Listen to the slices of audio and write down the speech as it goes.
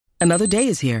Another day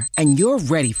is here, and you're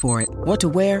ready for it. What to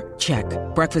wear? Check.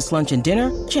 Breakfast, lunch, and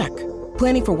dinner? Check.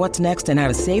 Planning for what's next and how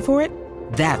to save for it?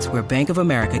 That's where Bank of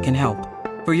America can help.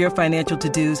 For your financial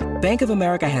to-dos, Bank of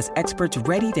America has experts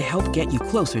ready to help get you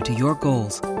closer to your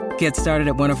goals. Get started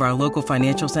at one of our local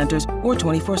financial centers or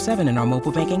 24/7 in our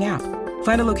mobile banking app.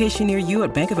 Find a location near you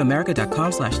at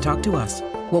bankofamerica.com/talktous.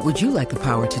 What would you like the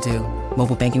power to do?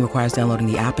 Mobile banking requires downloading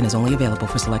the app and is only available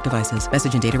for select devices.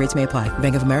 Message and data rates may apply.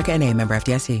 Bank of America N.A., member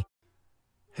FDIC.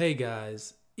 Hey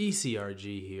guys,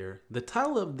 ECRG here. The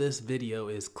title of this video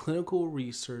is Clinical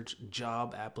Research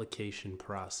Job Application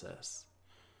Process.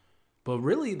 But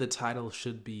really the title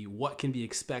should be What Can Be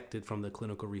Expected from the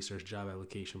Clinical Research Job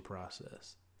Application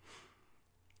Process.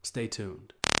 Stay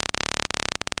tuned.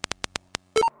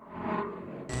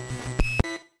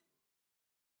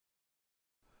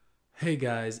 Hey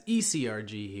guys,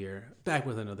 ECRG here, back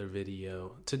with another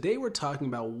video. Today we're talking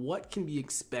about what can be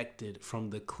expected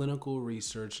from the clinical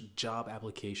research job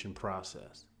application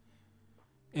process.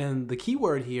 And the key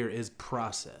word here is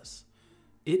process.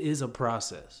 It is a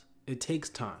process. It takes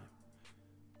time.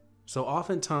 So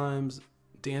oftentimes,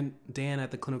 Dan at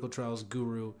the Clinical Trials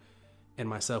Guru and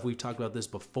myself, we've talked about this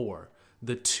before,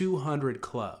 the 200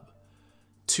 club.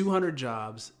 200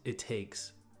 jobs it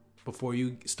takes before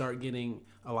you start getting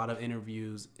a lot of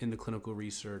interviews in the clinical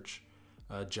research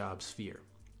job sphere.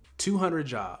 200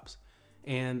 jobs.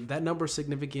 And that number is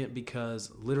significant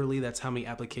because literally that's how many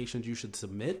applications you should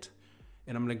submit.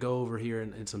 And I'm going to go over here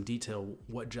in some detail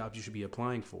what jobs you should be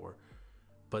applying for.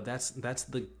 But that's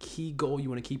the key goal you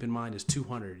want to keep in mind is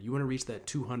 200. You want to reach that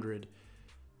 200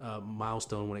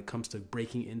 milestone when it comes to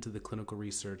breaking into the clinical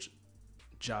research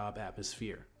job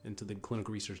atmosphere, into the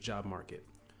clinical research job market.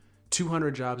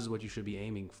 200 jobs is what you should be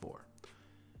aiming for.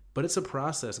 But it's a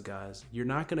process, guys. You're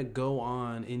not going to go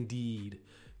on Indeed,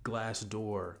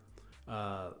 Glassdoor,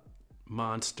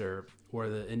 Monster, or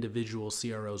the individual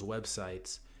CRO's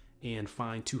websites and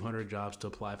find 200 jobs to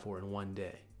apply for in one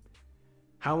day.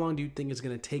 How long do you think it's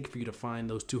going to take for you to find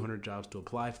those 200 jobs to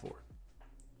apply for?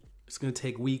 It's going to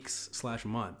take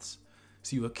weeks/months.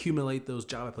 So you accumulate those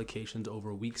job applications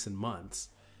over weeks and months,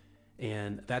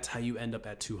 and that's how you end up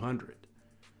at 200.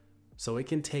 So it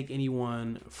can take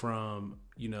anyone from,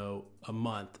 a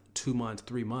month, 2 months,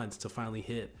 3 months to finally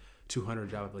hit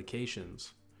 200 job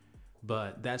applications.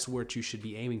 But that's what you should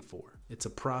be aiming for. It's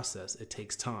a process. It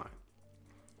takes time.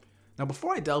 Now,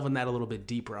 before I delve in that a little bit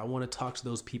deeper, I want to talk to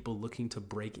those people looking to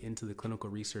break into the clinical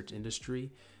research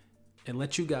industry and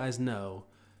let you guys know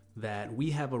that we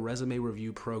have a resume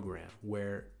review program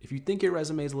where if you think your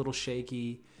resume is a little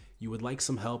shaky, you would like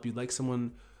some help, you'd like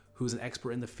someone who's an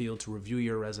expert in the field to review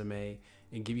your resume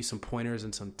and give you some pointers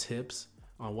and some tips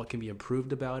on what can be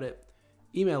improved about it,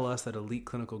 email us at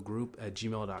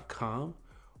eliteclinicalgroup@gmail.com,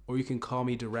 or you can call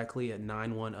me directly at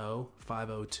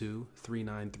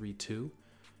 910-502-3932. You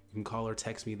can call or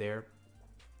text me there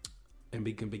and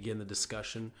we can begin the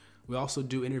discussion. We also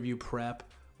do interview prep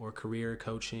or career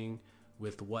coaching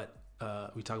with we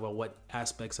talk about what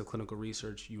aspects of clinical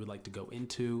research you would like to go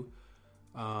into.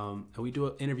 And we do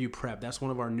an interview prep. That's one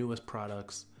of our newest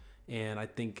products. And I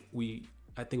think we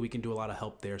can do a lot of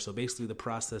help there. So basically the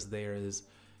process there is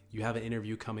you have an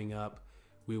interview coming up.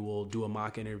 We will do a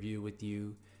mock interview with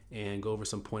you and go over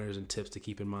some pointers and tips to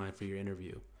keep in mind for your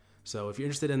interview. So if you're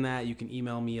interested in that, you can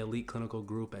email me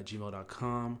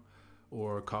eliteclinicalgroup@gmail.com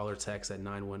or call or text at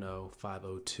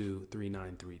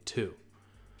 910-502-3932.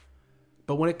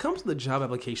 But when it comes to the job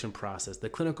application process, the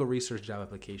clinical research job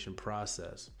application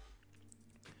process,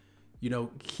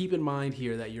 keep in mind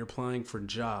here that you're applying for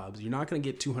jobs. You're not going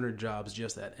to get 200 jobs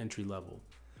just at entry level.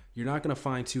 You're not going to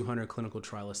find 200 clinical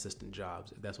trial assistant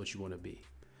jobs if that's what you want to be.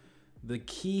 The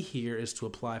key here is to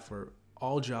apply for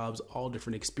all jobs, all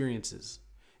different experiences.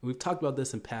 And we've talked about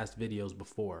this in past videos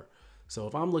before. So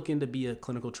if I'm looking to be a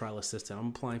clinical trial assistant, I'm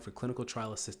applying for clinical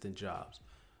trial assistant jobs.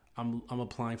 I'm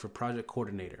applying for project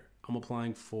coordinator. I'm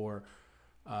applying for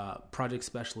project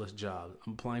specialist jobs.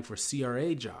 I'm applying for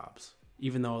CRA jobs,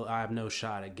 even though I have no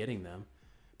shot at getting them.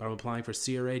 But I'm applying for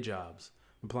CRA jobs.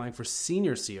 I'm applying for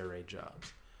senior CRA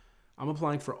jobs. I'm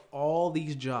applying for all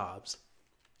these jobs.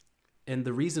 And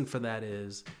the reason for that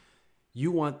is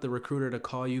you want the recruiter to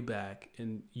call you back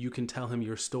and you can tell him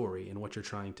your story and what you're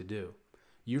trying to do.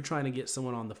 You're trying to get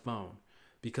someone on the phone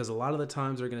because a lot of the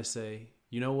times they're going to say,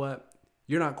 you know what?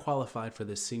 You're not qualified for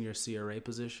this senior CRA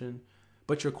position,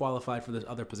 but you're qualified for this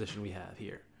other position we have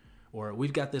here. Or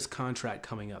we've got this contract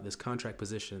coming up, this contract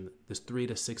position, this 3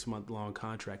 to 6 month long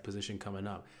contract position coming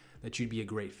up that you'd be a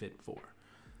great fit for.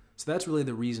 So that's really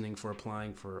the reasoning for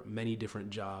applying for many different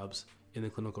jobs in the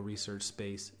clinical research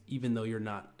space, even though you're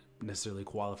not necessarily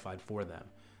qualified for them.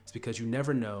 It's because you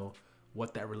never know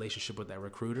what that relationship with that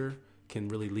recruiter can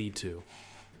really lead to.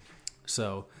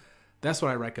 So that's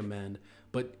what I recommend.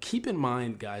 But keep in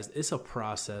mind, guys, it's a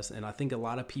process. And I think a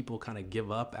lot of people kind of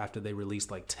give up after they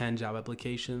release like 10 job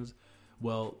applications.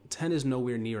 Well, 10 is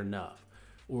nowhere near enough.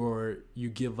 Or you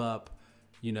give up,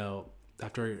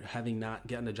 after having not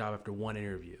gotten a job after one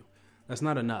interview. That's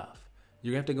not enough.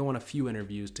 You're going to have to go on a few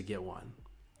interviews to get one.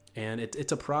 And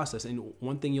it's a process. And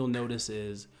one thing you'll notice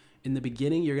is in the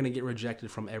beginning, you're going to get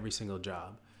rejected from every single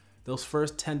job. Those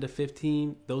first 10 to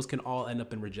 15, those can all end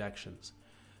up in rejections.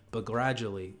 But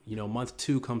gradually, month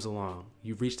 2 comes along.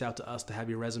 You've reached out to us to have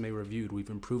your resume reviewed. We've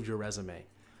improved your resume.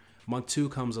 Month 2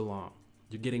 comes along.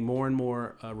 You're getting more and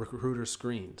more recruiter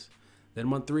screens. Then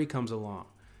month 3 comes along.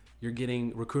 You're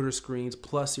getting recruiter screens,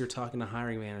 plus you're talking to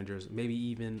hiring managers, maybe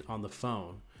even on the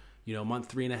phone.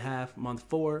 Month 3.5, month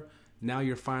 4, now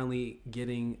you're finally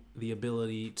getting the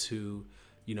ability to,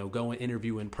 go and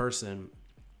interview in person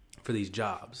for these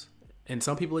jobs. And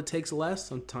some people it takes less,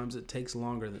 sometimes it takes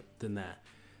longer than that.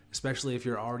 Especially if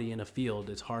you're already in a field,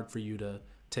 it's hard for you to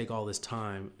take all this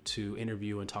time to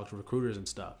interview and talk to recruiters and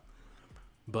stuff.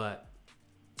 But,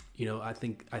 I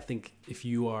think if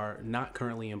you are not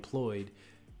currently employed,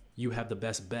 you have the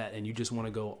best bet and you just want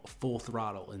to go full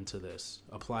throttle into this.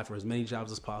 Apply for as many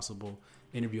jobs as possible,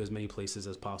 interview as many places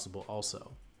as possible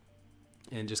also.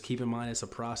 And just keep in mind it's a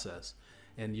process.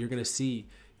 And you're going to see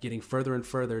getting further and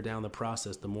further down the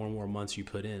process, the more and more months you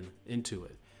put into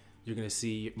it. You're going to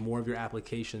see more of your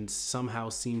applications somehow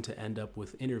seem to end up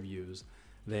with interviews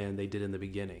than they did in the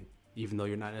beginning, even though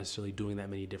you're not necessarily doing that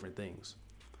many different things.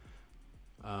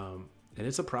 And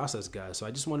it's a process, guys. So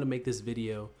I just wanted to make this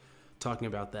video talking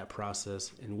about that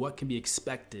process and what can be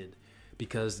expected,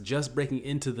 because just breaking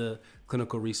into the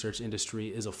clinical research industry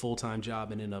is a full-time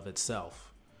job in and of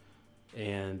itself.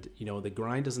 And, the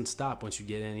grind doesn't stop once you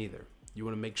get in either. You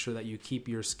want to make sure that you keep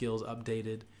your skills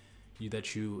updated,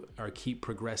 that you keep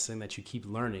progressing, that you keep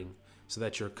learning, so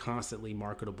that you're constantly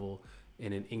marketable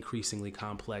in an increasingly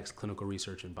complex clinical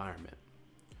research environment.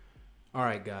 All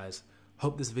right, guys.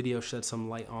 Hope this video shed some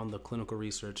light on the clinical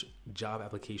research job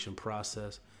application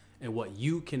process and what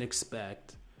you can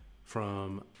expect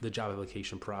from the job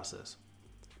application process.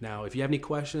 Now, if you have any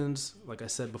questions, like I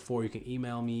said before, you can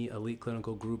email me,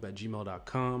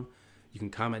 eliteclinicalgroup@gmail.com. You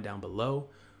can comment down below,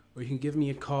 or you can give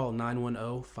me a call,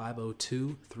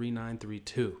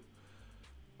 910-502-3932.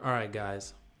 All right,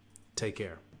 guys, take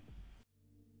care.